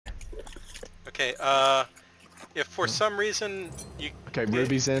Okay, if for some reason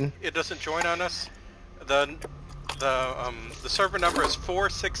Ruby's in. it doesn't join on us, the server number is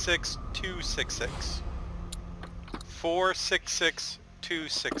 466266.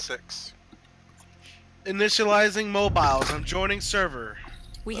 466266. Initializing mobiles. I'm joining server.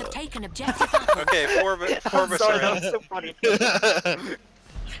 We have taken objective. Okay, four of us are in. So funny.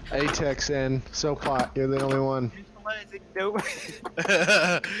 Atex in. Sopot, you're the only one. Initializing dope.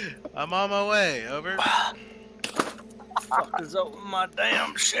 I'm on my way. Over. Fuck is over my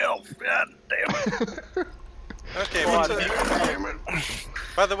damn shelf. God damn it. Okay,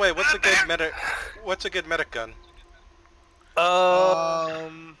 by the way, what's a good medic gun? I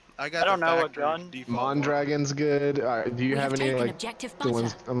got. I don't know what gun. Mondragon's good. Do you have any like objective the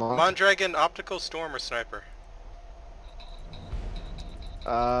ones unlocked? Mondragon, optical, storm, or sniper?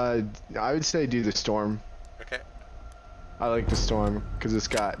 I would say do the storm. Okay. I like the storm because it's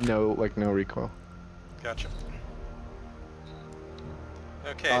got no recoil. Gotcha.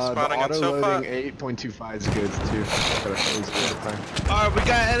 Okay, spawning the on auto loading Sopot. 8.25 is good too. Alright, we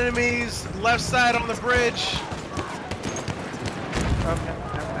got enemies left side on the bridge. Okay.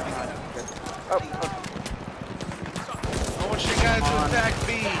 Oh. I want you guys to attack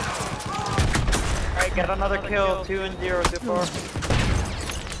B. Alright, got another kill. 2 and 0 so far.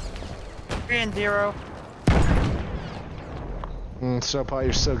 3 and 0. Sopot,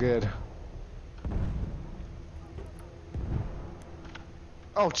 you're so good.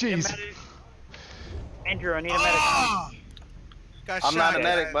 Oh jeez. Andrew, I need a medic. I'm not a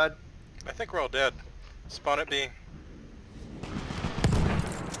medic, bud. I think we're all dead. Spawn at B.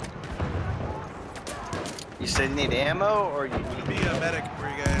 You said you need ammo, or you need Be a medic for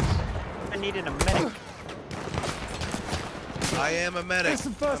you guys. I needed a medic. I am a medic.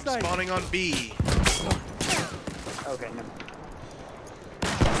 I'm spawning on B. Okay, no.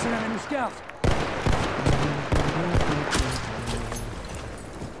 Enemy scout.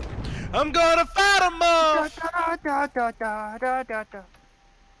 I'm gonna fight 'em off!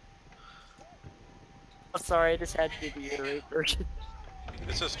 Oh, sorry, I just had to do the iterate version.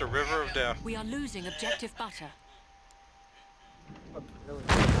 It's just a river of death. We are losing objective butter.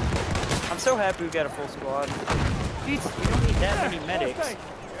 I'm so happy we got a full squad. Jeez, we don't need that many medics.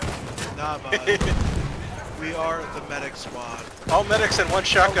 Nah, bud. We are the medic squad. All medics in one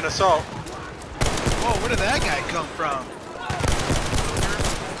shotgun assault. Whoa, where did that guy come from?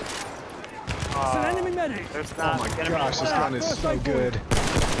 enemy medic. There's not Oh my gonna gosh, this gun is so good.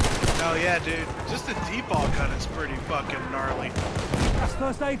 Oh yeah, dude. Just the deep-ball gun is pretty fucking gnarly. That's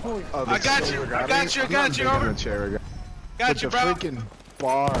first aid for you. Oh, I got you, I got you, I got you, over. Got you, the bro. freaking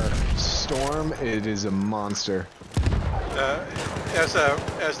bar storm, it is a monster. As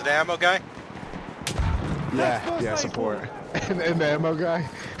an ammo guy. Yeah, support. and the ammo guy.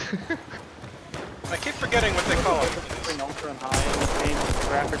 I keep forgetting what they call it. ultra and high in this game.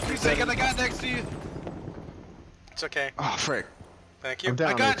 Graphics 2 seconds, I got next to you. It's okay. Oh frick. Thank you. I'm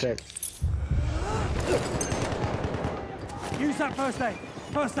down. I got okay. Use that first aid.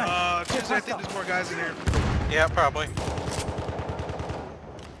 First aid. Tuesday, I think there's more guys in here. Yeah, probably.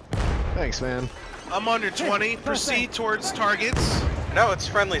 Thanks, man. I'm on your 20. Proceed towards targets. No, it's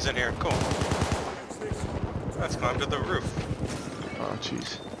friendlies in here. Cool. Let's climb to the roof. Oh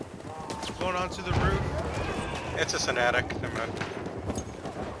jeez. Going onto the roof. It's just an attic. Never mind.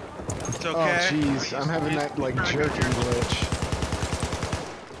 It's Oh okay. jeez, I'm having that like jerking glitch.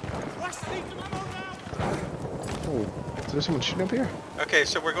 Oh, is there someone shooting up here? Okay,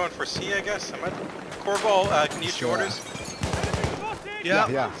 so we're going for C, I guess. Corball, can you issue orders? Yeah.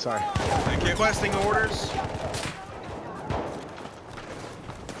 Yeah, sorry. Thank you. Requesting orders.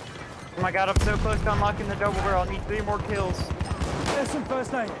 Oh my god, I'm so close to unlocking the double barrel. I need 3 more kills. There's some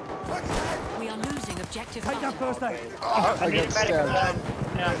first aid. We are losing objective butter. Take that first aid. Oh, I need a got medic. stabbed.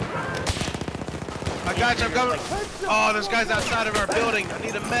 Yeah. I got you, I'm coming. Oh, there's guys outside of our building. I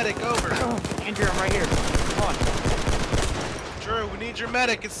need a medic, over. Andrew, I'm right here. Come on. Drew, we need your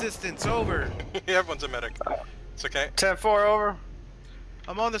medic assistance, over. Everyone's a medic. It's okay. 10-4 over.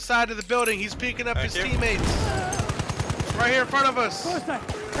 I'm on the side of the building. He's picking up Thank his you. teammates. Right here in front of us. First aid.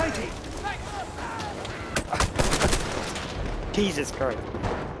 Take it. Jesus Christ.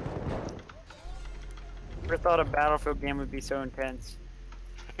 Never thought a Battlefield game would be so intense.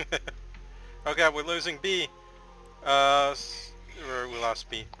 Oh god, we're losing B. Or we lost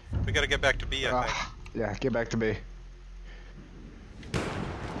B. We gotta get back to B, I think. Yeah, get back to B.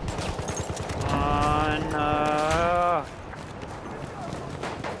 On,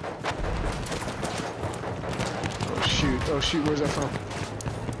 Oh shoot, where's that from?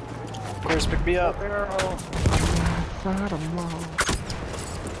 Chris, pick me up. barrel.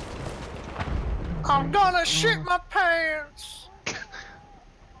 I'm gonna shit my pants.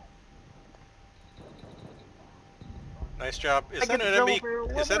 Nice job. Is I that get an to enemy? go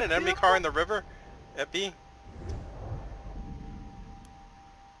over Is that one an more enemy kill? car in the river at B?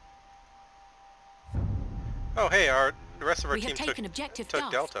 Oh, hey, the rest of our We team have taken objective took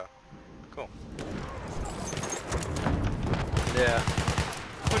Duff. Delta. Cool. Yeah.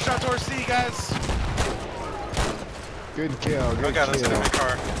 Push out towards C, guys. Good kill. Oh Good god, that's an kill. enemy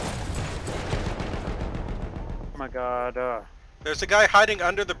car. Oh my god. There's a guy hiding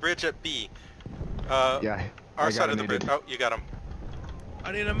under the bridge at B. Yeah. Our I side got of the bridge. needed. Oh, you got him.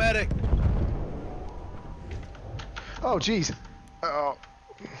 I need a medic. Oh, jeez. Oh,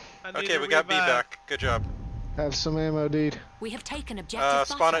 I need Okay, a we got B revive. back. Good job. have some ammo, dude. We have taken objective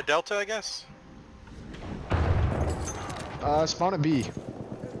Spawn butter. at Delta, I guess? Spawn at B.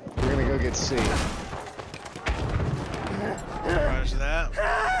 We're gonna go get C. Roger that.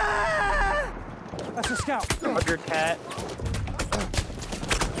 That's a scout. Roger, cat.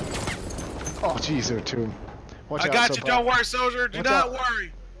 Oh, jeez, there are two. Watch I out, got you. Soap Don't Op. worry, soldier. Do Watch not out.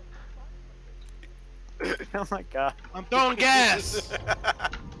 worry. Oh my god. I'm throwing gas.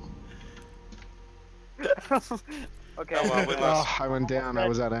 Okay. Oh well, we Oh, lost. I went down. I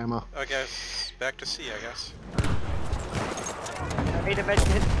was out of ammo. Okay, back to C, I guess. I need a med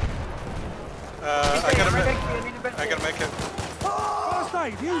kit. I gotta Right make. next to you, I need a med I kit. gotta make it. First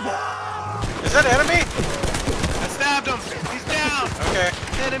aid, use it. Is that enemy? I stabbed him. He's down. Okay.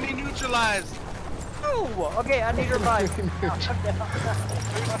 Enemy neutralized. Oh, okay, I need a revive. Here's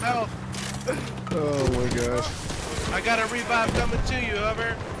some health. Oh my gosh. I got a revive coming to you,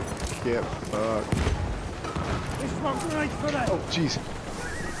 Hover. Yep. This one's great for that. Oh, jeez.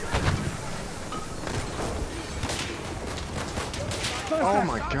 Oh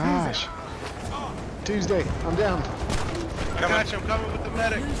my gosh. Tuesday, I'm down. I got you. I'm coming with the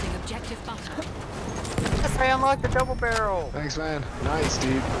medic. Losing objective butter. Yes, I unlocked the double barrel. Thanks, man. Nice,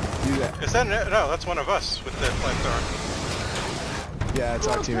 dude. Do that. Is that no? That's one of us with the flamethrower. Yeah, it's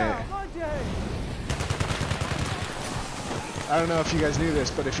our teammate. I don't know if you guys knew this,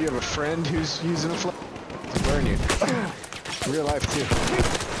 but if you have a friend who's using a flame, it'll burn you. In real life, too.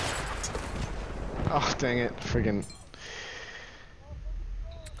 Oh, dang it. Friggin'.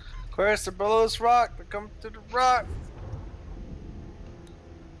 Quest, they're below this rock. They're coming to the rock.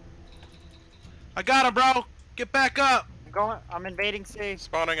 I got him, bro. Get back up. I'm invading C.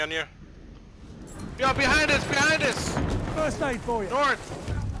 Spawning on you. Yo, behind us, behind us. First aid for you. North.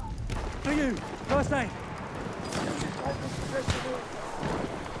 For you. First aid.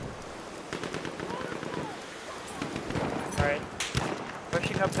 Alright.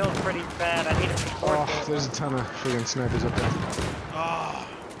 Pushing uphill's pretty bad. I need a support. Oh, though. there's a ton of friggin' snipers up there. Oh.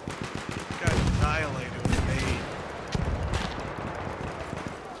 Got annihilated with me.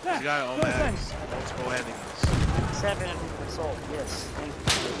 You got it, First aid. Omax. Let's go ahead and 7 assault. Yes, thank you.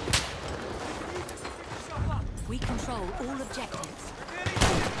 We control all objectives.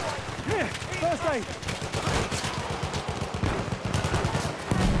 Here, first aid.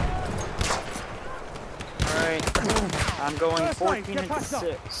 Alright. I'm going First aid, 14 get into back up.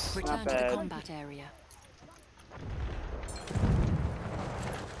 6. Return Not to the bad. combat area.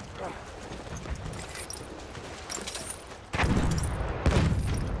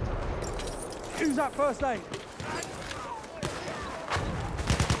 Use that first aid.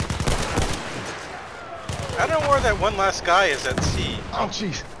 I don't know where that one last guy is at C. Oh,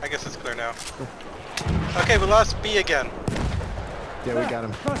 jeez. I guess it's clear now. Okay, we lost B again. Yeah, we got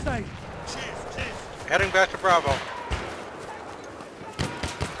him. First aid. Heading back to Bravo.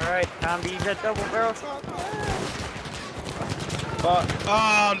 Alright, time to use that double barrel shot. Oh,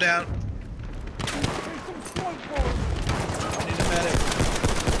 I'm down. I need a medic.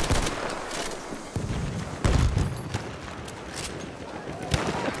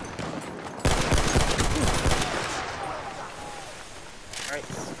 Alright.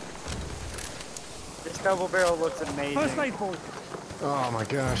 This double barrel looks amazing. First aid for you. Oh my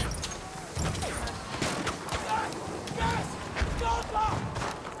gosh.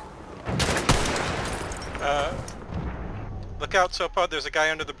 Look out, Sopod. There's a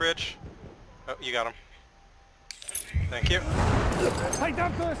guy under the bridge. Oh, you got him. Thank you. Take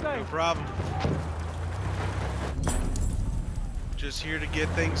down first aid. No problem. Just here to get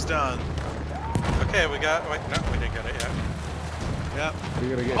things done. Okay, we got. Wait, no, we didn't get it yet. Yep. We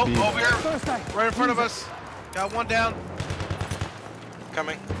gotta get Oh, B. over here. First aid. Right in front of us. Got one down.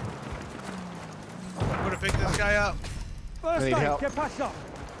 Coming. I'm gonna pick this guy up. First I need aid. help. Get patched up.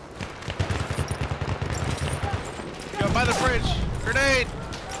 Go by the bridge. Grenade.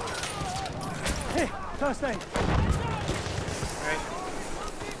 Here, first aid. Right.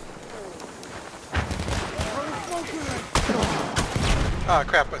 Ah,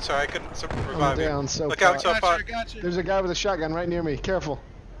 crap, sorry, I couldn't revive you. down, so Look out, pot. so pot. I got you. There's a guy with a shotgun right near me. Careful.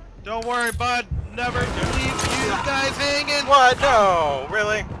 Don't worry, bud. Never leave you guys hanging. What? No,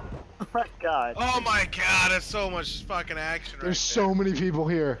 really? Oh my god. Oh my god, there's so much fucking action right There's so many people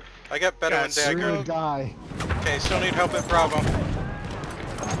here. I got Bedouin God, We're dagger. gonna die. Okay, still need help at Bravo.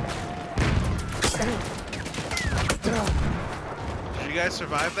 Did you guys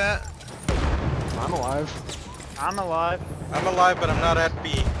survive that? I'm alive. I'm alive. I'm alive, but I'm not at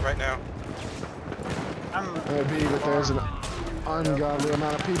B right now. I'm B, but there's an ungodly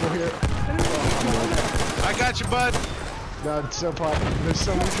amount of people here. I got you, bud. God, so pot. There's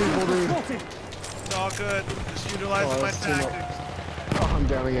so many people, dude. Spotted. It's all good. Just utilizing my that's too much. tactics. Oh, I'm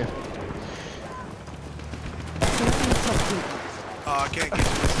down again. Oh, I can't get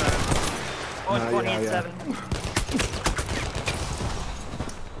you this time. 120 yeah, and yeah. 7.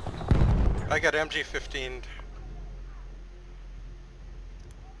 I got MG-15'd.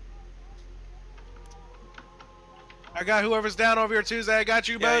 I got whoever's down over here, Tuesday. I got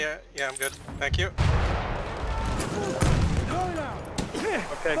you, bud. Yeah, I'm good. Thank you. Going out. Here.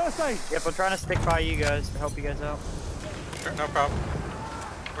 Okay. First aid. Yep, I'm trying to stick by you guys to help you guys out. Sure, no problem.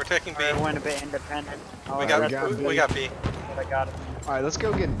 We're taking B. I went a bit independent. Oh, We that's got, B. we got B. what I got it. Alright, let's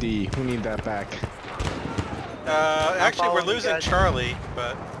go get D. We need that back. Actually, we're following you losing guys. Charlie,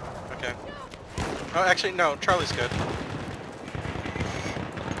 but okay. Oh, actually, no, Charlie's good.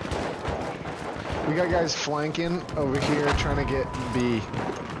 We got guys flanking over here trying to get B.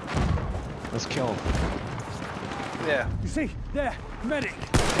 Let's kill them. Yeah. You see, there, medic.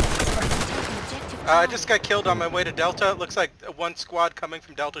 I just got killed on my way to Delta. It looks like one squad coming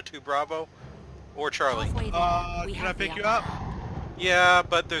from Delta 2 Bravo, or Charlie. Halfway there, we Can I have the pick you upper up? Yeah,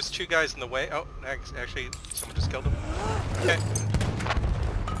 but there's two guys in the way. Oh, actually, someone just killed him. Okay.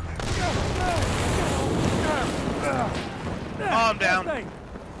 Oh, I'm down. First aid.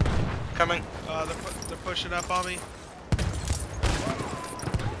 Coming. They're pushing up on me.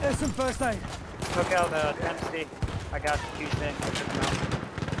 There's some first aid. Took out Tennessee. I got you, Tuesday. I took him out.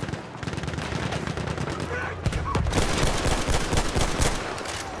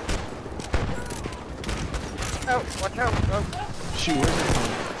 Oh, watch out. Oh, Shoot, where's it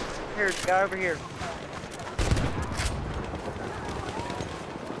from? here's a guy over here.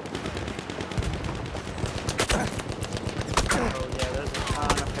 Oh yeah, there's a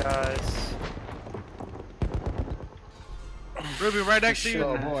ton of guys. Ruby, right next to you.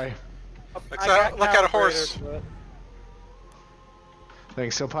 Oh boy. Look at a horse.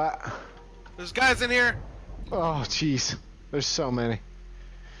 Thanks, so pot. There's guys in here. Oh, jeez. There's so many.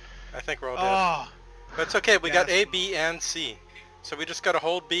 I think we're all dead. Oh, But it's okay, we Yeah. got A, B, and C. So we just gotta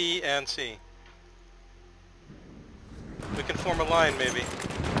hold B and C. We can form a line, maybe.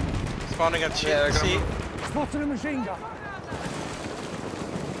 Spawning on C. Yeah, they're C. Spotted a machine gun.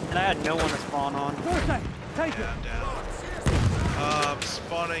 And I had no one to spawn on. First aid. Take yeah, it. I'm down.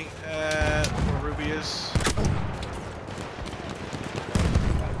 Spawning at where Ruby is.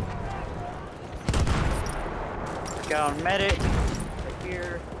 Got a medic right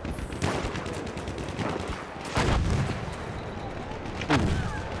here.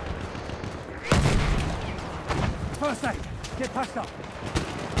 First aid. Get patched up.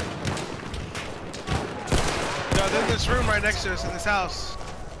 No, they're in this room right next to us in this house.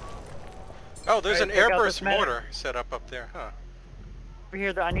 Oh, there's Hey, an pick out airburst this medic. mortar set up there, huh? Over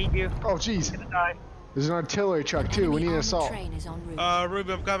here, I need you. Oh, jeez. Gonna die. There's an artillery truck, too. We need an assault. Train is en route.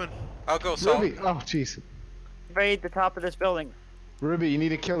 Ruby, I'm coming. I'll go assault. Ruby. Oh, jeez. Invade the top of this building. Ruby, you need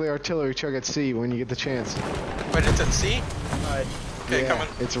to kill the artillery truck at C when you get the chance. Wait, it's at C? Alright. Okay, yeah, coming.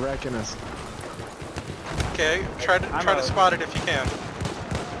 it's wrecking us. Okay, try to out. spot it if you can.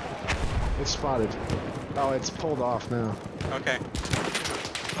 It's spotted. Oh, it's pulled off now. Okay.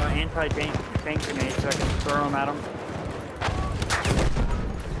 Anti-tank grenades so I can throw them at them.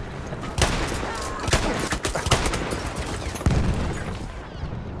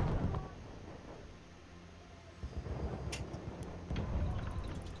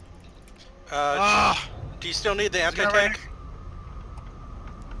 Do you still need the Is that anti-tank? right?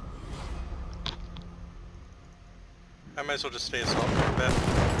 I might as well just stay assault for a bit.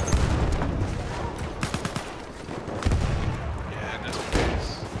 Yeah, just in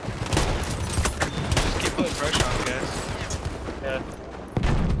case. Just keep putting pressure on, guys. Yeah.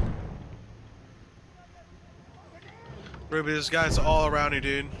 Ruby, there's guys all around you,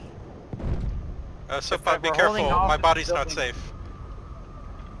 dude. So If be we're holding careful, off my the body's not building. safe.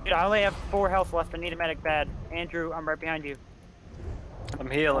 Dude, I only have 4 health left. I need a medic bad. Andrew, I'm right behind you. I'm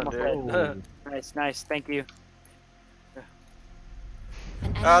healing, dude. Nice, nice. Thank you.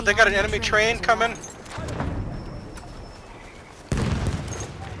 They got an enemy train coming.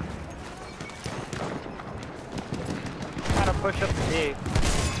 push up the D.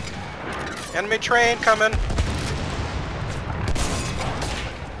 Enemy train coming.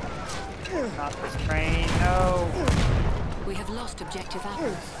 Not this train, no. We have lost objective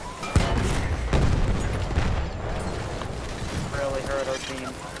apples. Really hurt our team.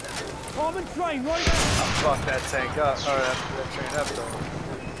 Common train right now. Fuck that tank up. Or that train up though.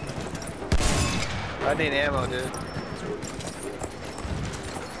 I need ammo, dude.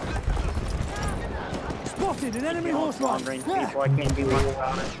 Spotted an enemy horse ride. Range people, I can't do much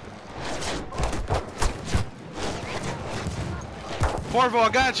about it. Corvo, I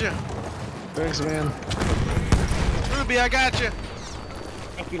got you. Thanks, man. Ruby, I got you.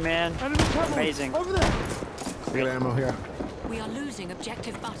 Thank you, man. Enemy cavalry. Amazing. Over there. I got ammo here. We are losing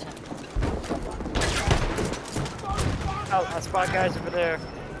objective butter. Oh, I spot guys over there.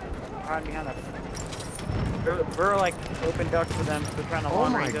 Hiding behind us. We're like open duck for them. They're trying to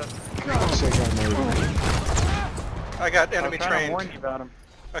long range us. I got enemy I was trying to train. warn you about them.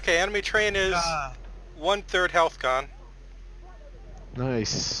 Okay, enemy train is 1/3 health gone.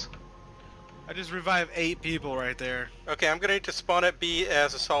 Nice. I just revived 8 people right there. Okay, I'm gonna need to spawn at B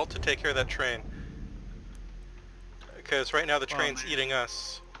as assault to take care of that train. Because right now the train's man. eating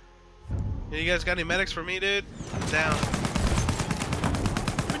us. Yeah, you guys got any medics for me, dude? I'm down.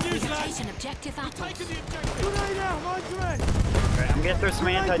 We have taken objective apples. Grenade out, my grenade. I'm getting through some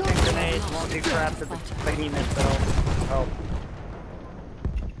anti-tank grenades. Won't do crap to the behemoth though. Oh.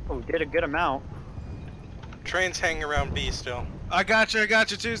 Oh, did a good amount. Train's hanging around B still. I got you,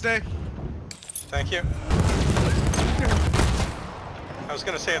 Tuesday. Thank you. I was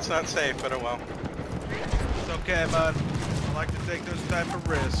gonna say it's not safe, but oh well. It's okay, bud. I like to take those type of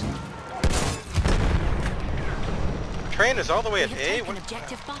risks. Train is all the way We at have A? taken What?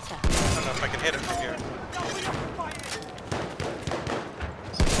 objective butter. I don't know if I can hit it from here.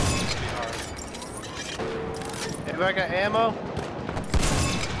 This must be hard. Anybody got ammo?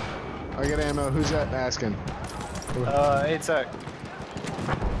 I got ammo. Who's that asking? 8 sec.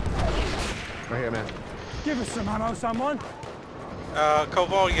 Right here, man. Give us some ammo, someone.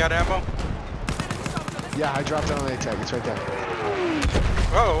 Koval, you got ammo? Yeah, I dropped it on the tag. It's right there.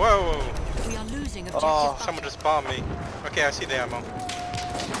 Whoa, whoa, whoa. We are losing objective Oh, butter. Someone just bombed me. Okay, I see the ammo.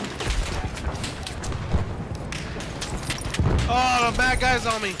 Oh, the bad guys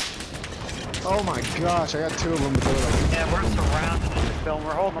on me. Oh my gosh, I got 2 of them, but they were like... Yeah, we're surrounded in this film.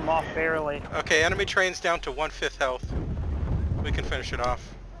 We're holding them off barely. Okay, enemy train's down to 1/5 health. We can finish it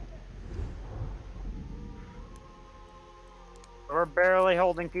off. We're barely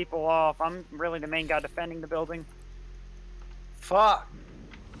holding people off. I'm really the main guy defending the building. fuck.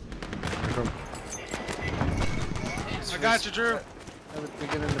 I got you, Drew. We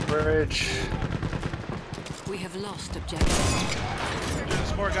get in the bridge. We have lost objective butter.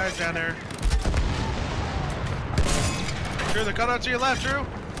 There's 4 guys down there. Drew, they're coming out to your left, Drew.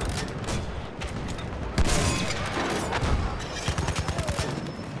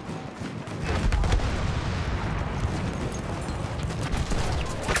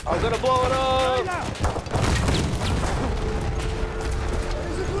 I'm gonna blow it Grenade up. out.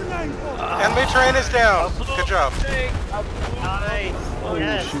 There's a grenade for you. Enemy train is down. Good job. Nice.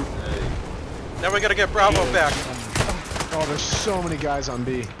 Yes. shoot. Now we gotta get Bravo back. Oh, there's so many guys on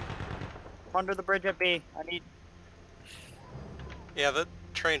B. Under the bridge at B. I need. Yeah, the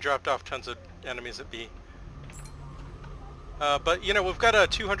train dropped off tons of enemies at B. But, you know, we've got a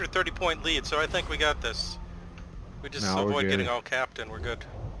 230 point lead, so I think we got this. We just No, we're avoid good. getting all capped and we're good.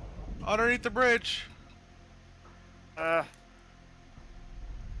 Underneath the bridge.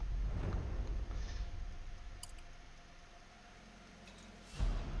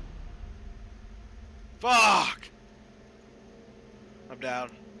 Fuck! I'm down.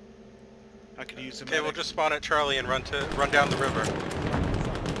 I could use some. Okay, we'll just spawn at Charlie and run down the river.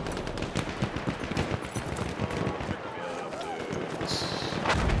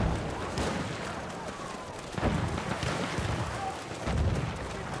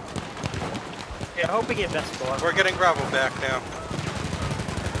 Yeah, I hope we get best score. We're getting Bravo back now.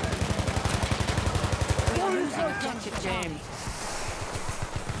 We are losing objective Game.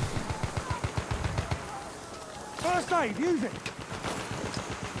 First aid, use it.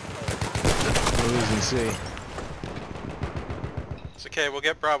 We're losing C. It's okay, we'll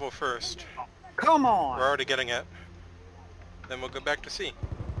get Bravo first. Come We're on! already getting it. Then we'll go back to C.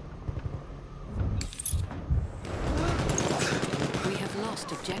 We have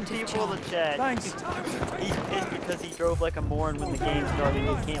lost objective People in Charlie. the chat. Thanks. He's pissed because he drove like a moron when the game started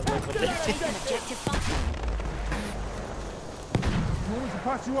and he can't live with We have it. taken objective butter. Want me to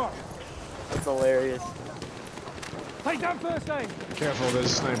patch you up? That's hilarious. Take that first aid. Careful, there's a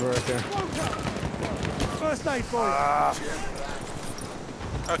sniper right there. First aid for you.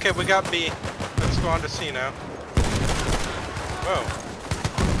 Okay, we got B. Let's go on to C now. Whoa.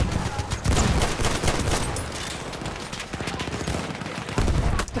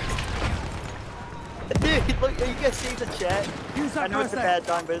 Dude, look, you guys see the chat? Use I that know it's a first bad aid.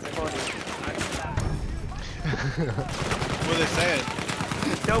 time, but it's funny. What are they saying?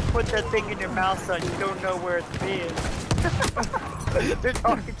 Don't put that thing in your mouth, son. You don't know where it's being. They're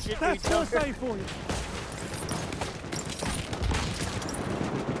talking shit to That's each first other. aid for you.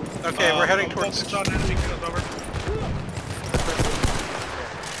 Okay, we're heading towards... Focus on enemy kills, over.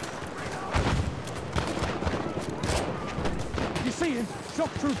 You see him?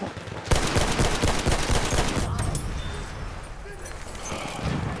 Shock trooper.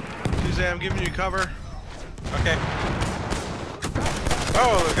 Tuesday, I'm giving you cover. Okay.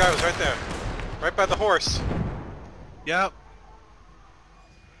 Oh, the guy was right there. Right by the horse. Yep.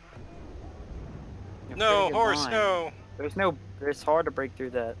 You're No, pretty good horse, line. no. It's hard to break through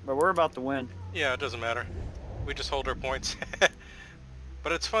that, but we're about to win. Yeah, it doesn't matter. We just hold our points.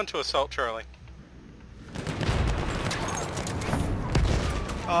 But it's fun to assault Charlie.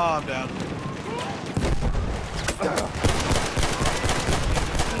 Oh, I'm down. We are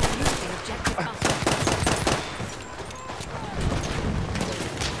losing objective Butter.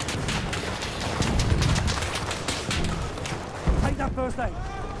 Take that first aid.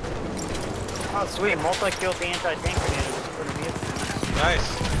 Oh, sweet. Multi-kill the anti-tank grenade was pretty good. Nice.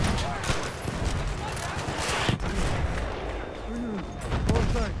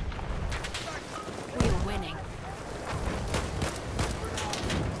 First aid. We are winning.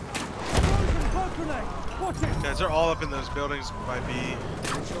 Frozen smoke grenade. Watch it. Guys, they're all up in those buildings by B.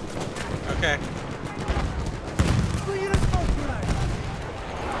 Okay. Bring in a smoke grenade.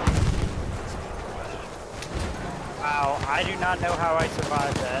 Wow, I do not know how I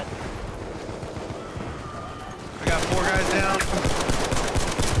survived that. I got 4 guys down.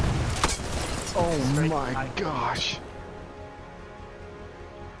 Oh my gosh.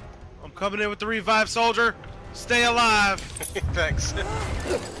 I'm coming in with the revive, soldier. Stay alive. Thanks.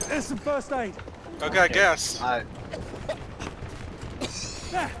 There's some first aid. Okay, I guess. I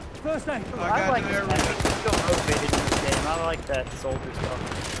There. First aid. I I got like there. that. Makes me feel motivated in this game. I like that soldier stuff.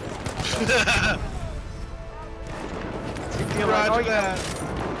 You feel like, oh, Roger you that.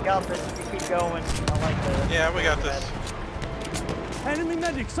 got this. You keep going. I like that. Yeah, we got this. Enemy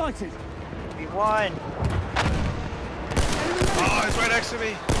medic sighted. We won. Oh, he's right next to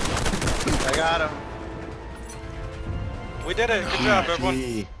me. I got him. We did it. Good job, everyone.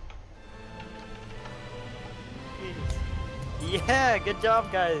 Gee. Yeah, good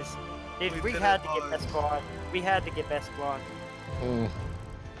job, guys. Dude, we did had it, to get boys. best squad. We had to get best squad. Mm.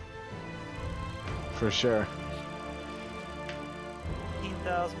 For sure.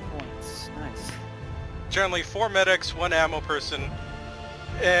 15,000 points. Nice. Generally 4 medics, 1 ammo person,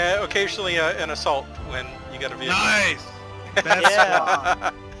 occasionally an assault when you get a vehicle. Nice. Best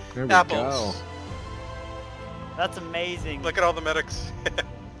Yeah. There we Apples. go. That's amazing. Look at all the medics.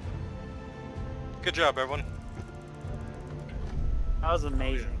 Good job, everyone. That was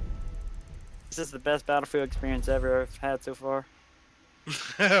amazing. This is the best Battlefield experience ever I've had so far.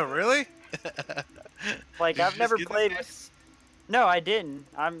 Really? Like, Did I've you never just get played this with... No, I didn't.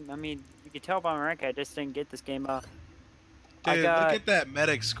 I mean, you can tell by my rank, I just didn't get this game up. I Dude, got... look at that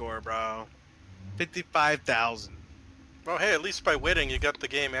medic score, bro. 55,000. Well, hey, at least by winning, you got the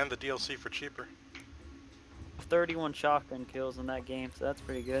game and the DLC for cheaper. 31 shotgun kills in that game, so that's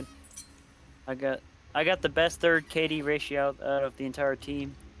pretty good. I got the best third KD ratio out of the entire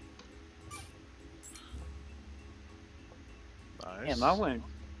team. Nice. Damn, I went.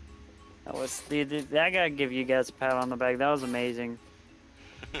 That was I gotta give you guys a pat on the back. That was amazing.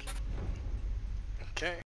 Okay.